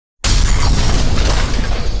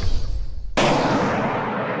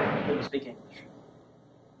speak English.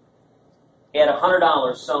 He had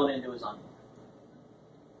 $100 sewn into his underwear.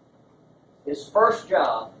 His first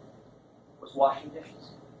job was washing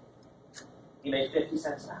dishes. He made 50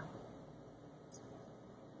 cents an hour.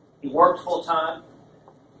 He worked full time.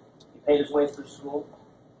 He paid his way through school.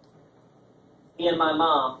 He and my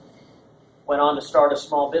mom went on to start a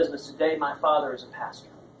small business. Today, my father is a pastor.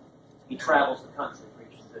 He travels the country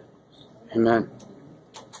preaching good news. Amen.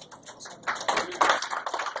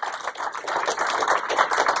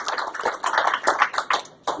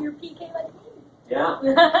 Your PK like me. Yeah.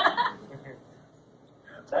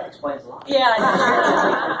 That explains a lot.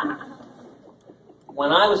 Yeah.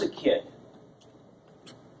 When I was a kid,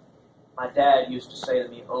 my dad used to say to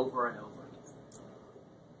me over and over,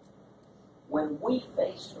 when we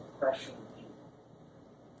face oppression of people,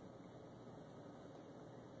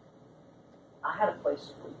 I had a place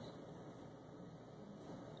to freeze.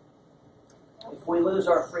 If we lose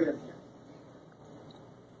our freedom here,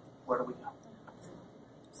 where do we go?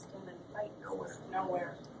 Stand and fight. Nowhere.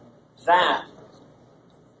 Nowhere. That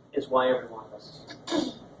is why every one of us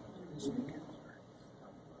is here.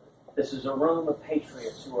 This is a room of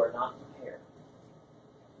patriots who are not prepared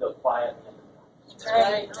to go quietly into the darkness. That's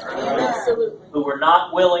right. Absolutely. Who are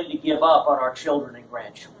not willing to give up on our children and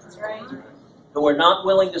grandchildren. That's right. Who are not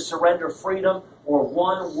willing to surrender freedom or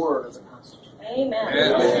one word of the Constitution. Amen.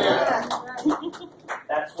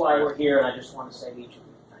 That's why we're here, and I just want to say to each of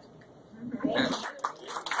you, thank you. Thank you.